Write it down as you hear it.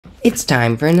It's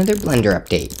time for another Blender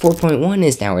update. 4.1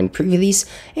 is now in pre-release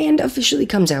and officially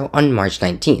comes out on March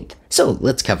 19th. So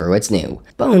let's cover what's new.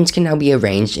 Bones can now be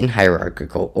arranged in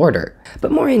hierarchical order.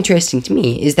 But more interesting to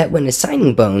me is that when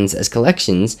assigning bones as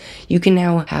collections, you can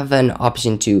now have an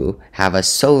option to have a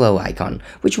solo icon,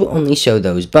 which will only show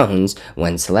those bones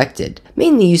when selected.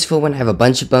 Mainly useful when I have a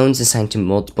bunch of bones assigned to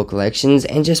multiple collections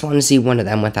and just want to see one of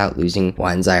them without losing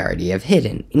ones I already have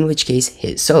hidden, in which case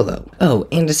hit solo. Oh,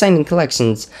 and assigning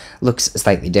collections looks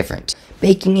slightly different.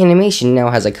 Baking animation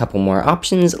now has a couple more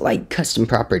options like custom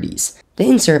properties. The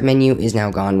insert menu is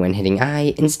now gone when hitting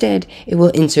I. Instead, it will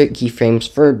insert keyframes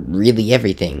for really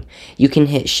everything. You can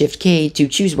hit Shift K to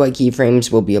choose what keyframes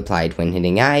will be applied when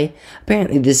hitting I.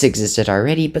 Apparently this existed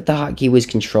already, but the hotkey was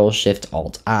Control Shift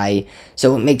Alt I,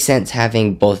 so it makes sense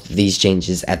having both of these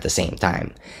changes at the same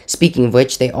time. Speaking of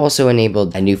which, they also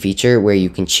enabled a new feature where you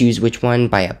can choose which one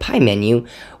by a pie menu,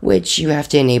 which you have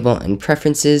to enable in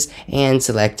Preferences and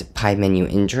select Pie Menu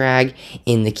in Drag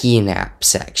in the Key and App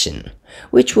section,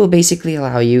 which will basically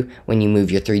allow you, when you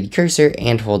move your 3D cursor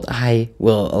and hold I,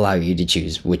 will allow you to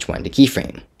choose which one to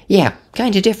keyframe. Yeah,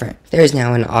 kinda different. There is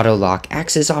now an auto lock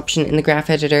axis option in the graph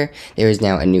editor. There is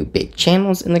now a new big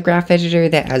channels in the graph editor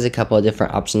that has a couple of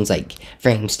different options like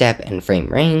frame step and frame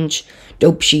range.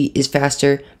 Dope sheet is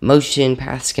faster, motion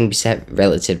paths can be set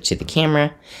relative to the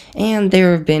camera, and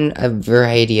there have been a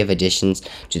variety of additions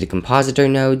to the compositor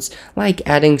nodes, like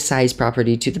adding size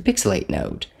property to the pixelate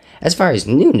node. As far as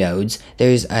new nodes,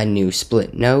 there's a new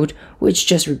split node, which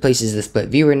just replaces the split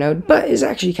viewer node, but is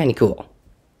actually kinda cool.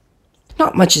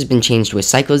 Not much has been changed with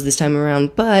cycles this time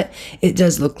around, but it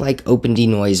does look like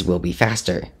OpenDenoise will be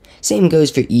faster. Same goes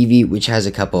for Eevee, which has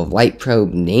a couple of light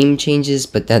probe name changes,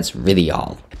 but that's really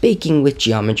all. Baking with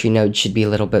geometry nodes should be a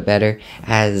little bit better,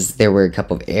 as there were a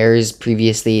couple of errors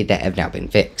previously that have now been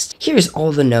fixed. Here's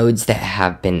all the nodes that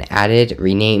have been added,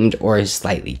 renamed, or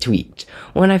slightly tweaked.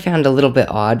 One I found a little bit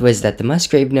odd was that the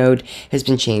Musgrave node has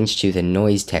been changed to the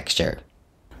noise texture.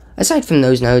 Aside from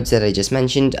those nodes that I just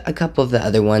mentioned, a couple of the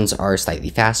other ones are slightly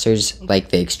faster, like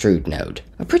the extrude node.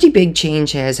 A pretty big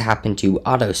change has happened to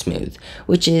AutoSmooth,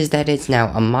 which is that it's now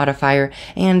a modifier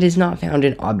and is not found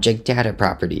in object data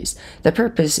properties. The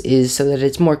purpose is so that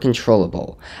it's more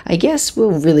controllable. I guess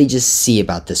we'll really just see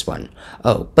about this one.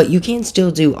 Oh, but you can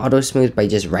still do AutoSmooth by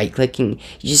just right-clicking.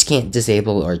 You just can't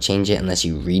disable or change it unless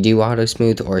you redo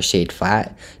AutoSmooth or shade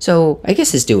flat, so I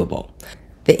guess it's doable.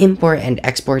 The import and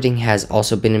exporting has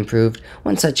also been improved.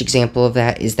 One such example of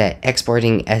that is that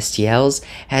exporting STLs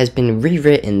has been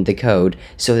rewritten the code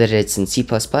so that it's in C++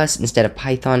 instead of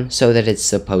Python, so that it's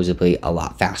supposedly a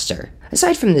lot faster.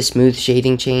 Aside from the smooth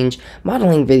shading change,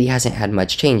 modeling really hasn't had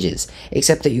much changes,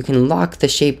 except that you can lock the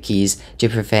shape keys to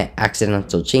prevent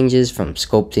accidental changes from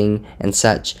sculpting and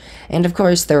such. And of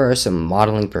course, there are some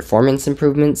modeling performance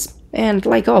improvements. And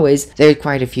like always, there are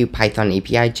quite a few Python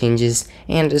API changes,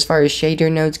 and as far as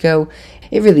shader nodes go,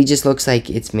 it really just looks like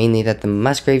it's mainly that the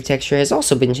Musgrave texture has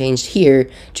also been changed here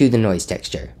to the noise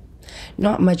texture.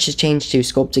 Not much has changed to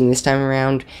sculpting this time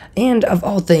around, and of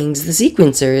all things, the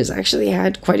sequencer has actually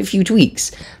had quite a few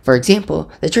tweaks. For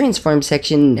example, the transform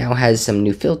section now has some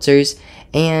new filters,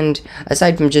 and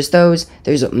aside from just those,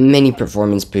 there's many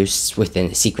performance boosts within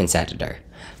the sequence editor.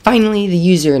 Finally, the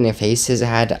user interface has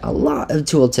had a lot of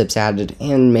tooltips added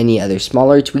and many other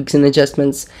smaller tweaks and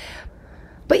adjustments.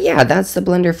 But yeah, that's the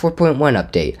Blender 4.1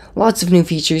 update. Lots of new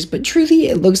features, but truly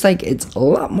it looks like it's a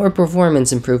lot more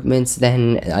performance improvements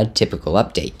than a typical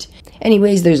update.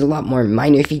 Anyways, there's a lot more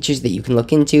minor features that you can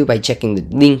look into by checking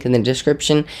the link in the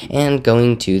description and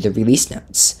going to the release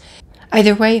notes.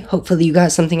 Either way, hopefully you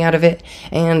got something out of it,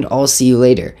 and I'll see you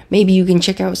later. Maybe you can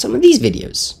check out some of these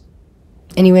videos.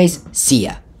 Anyways, see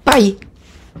ya. Bye!